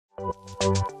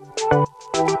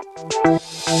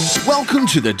Welcome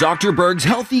to the Dr. Berg's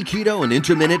Healthy Keto and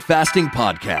Intermittent Fasting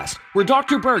Podcast, where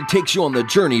Dr. Berg takes you on the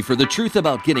journey for the truth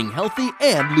about getting healthy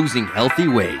and losing healthy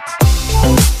weight.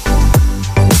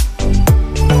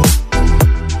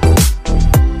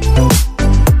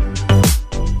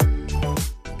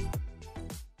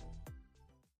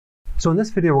 So in this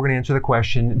video, we're going to answer the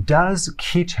question, does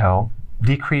keto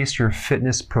decrease your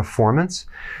fitness performance?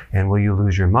 And will you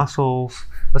lose your muscles?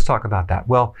 Let's talk about that.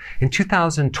 Well, in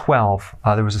 2012,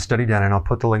 there was a study done, and I'll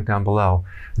put the link down below,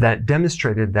 that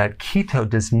demonstrated that keto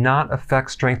does not affect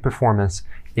strength performance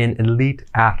in elite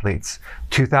athletes.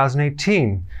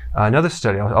 2018, another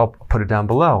study, I'll put it down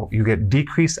below. You get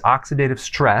decreased oxidative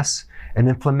stress and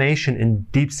inflammation in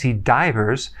deep sea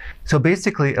divers. So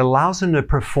basically, it allows them to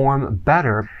perform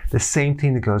better. The same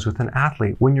thing that goes with an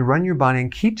athlete. When you run your body in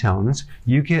ketones,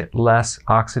 you get less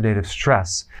oxidative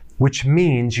stress, which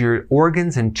means your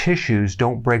organs and tissues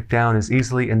don't break down as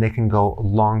easily and they can go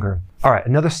longer. All right,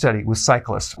 another study with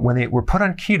cyclists. When they were put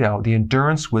on keto, the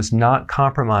endurance was not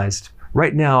compromised.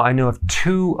 Right now, I know of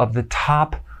two of the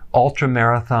top ultra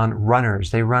marathon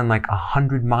runners. They run like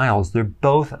 100 miles. They're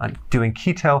both doing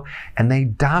keto and they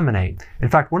dominate. In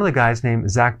fact, one of the guys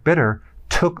named Zach Bitter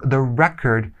took the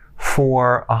record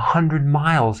for 100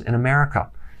 miles in America.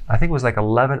 I think it was like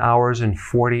 11 hours and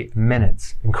 40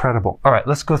 minutes. Incredible. All right,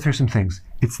 let's go through some things.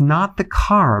 It's not the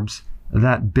carbs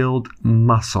that build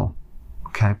muscle,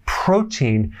 okay?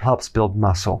 Protein helps build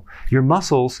muscle. Your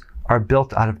muscles are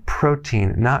built out of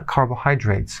protein, not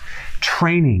carbohydrates.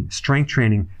 Training, strength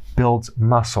training, builds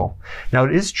muscle. Now,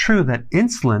 it is true that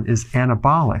insulin is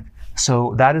anabolic.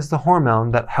 So that is the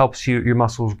hormone that helps your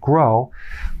muscles grow.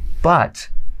 But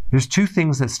there's two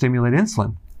things that stimulate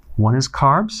insulin. One is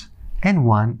carbs and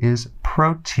one is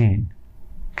protein,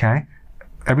 okay?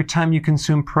 Every time you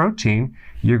consume protein,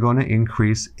 you're going to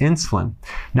increase insulin.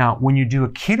 Now, when you do a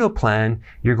keto plan,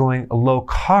 you're going low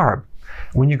carb.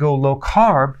 When you go low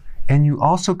carb and you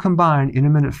also combine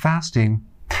intermittent fasting,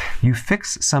 you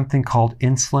fix something called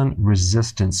insulin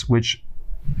resistance, which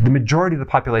the majority of the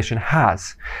population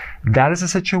has. That is a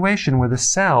situation where the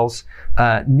cells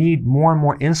need more and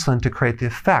more insulin to create the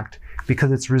effect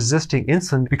because it's resisting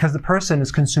insulin because the person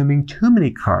is consuming too many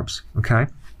carbs, okay?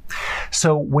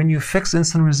 So when you fix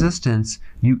insulin resistance,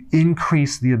 you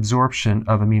increase the absorption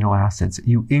of amino acids.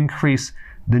 You increase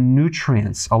the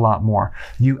nutrients a lot more.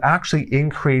 You actually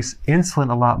increase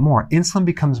insulin a lot more. Insulin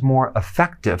becomes more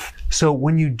effective. So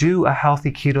when you do a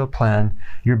healthy keto plan,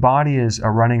 your body is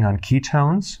running on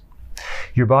ketones.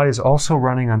 Your body is also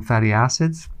running on fatty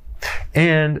acids.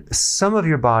 And some of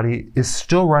your body is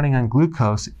still running on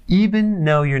glucose, even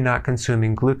though you're not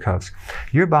consuming glucose.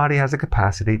 Your body has a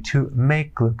capacity to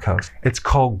make glucose. It's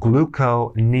called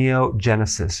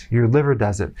gluconeogenesis. Your liver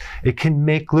does it. It can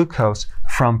make glucose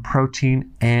from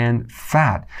protein and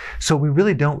fat. So we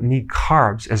really don't need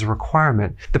carbs as a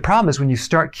requirement. The problem is when you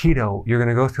start keto, you're going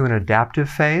to go through an adaptive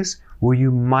phase where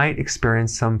you might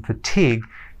experience some fatigue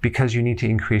because you need to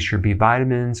increase your B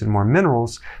vitamins and more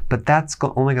minerals, but that's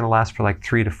only going to last for like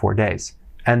 3 to 4 days.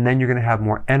 And then you're going to have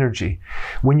more energy.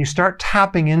 When you start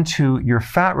tapping into your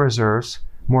fat reserves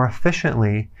more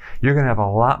efficiently, you're going to have a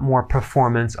lot more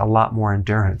performance, a lot more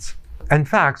endurance. In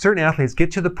fact, certain athletes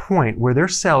get to the point where their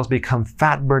cells become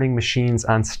fat-burning machines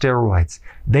on steroids.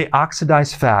 They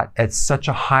oxidize fat at such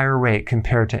a higher rate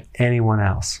compared to anyone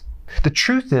else. The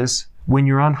truth is, when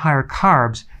you're on higher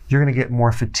carbs, you're going to get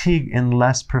more fatigue and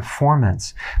less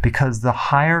performance because the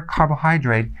higher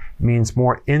carbohydrate means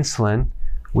more insulin,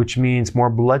 which means more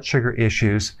blood sugar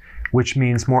issues, which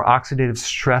means more oxidative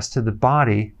stress to the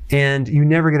body, and you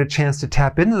never get a chance to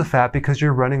tap into the fat because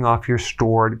you're running off your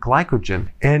stored glycogen.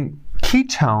 And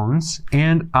ketones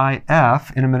and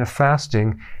IF, intermittent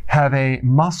fasting, have a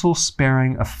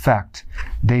muscle-sparing effect.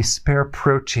 They spare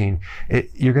protein.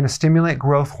 You're going to stimulate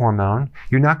growth hormone.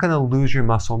 You're not going to lose your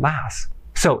muscle mass.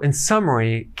 So in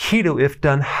summary, keto, if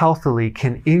done healthily,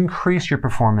 can increase your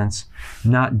performance,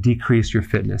 not decrease your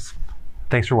fitness.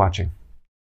 Thanks for watching.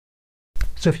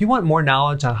 So if you want more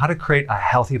knowledge on how to create a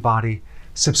healthy body,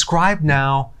 subscribe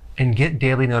now and get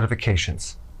daily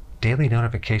notifications. Daily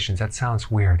notifications, that sounds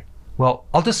weird. Well,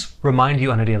 I'll just remind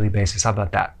you on a daily basis. How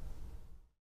about that?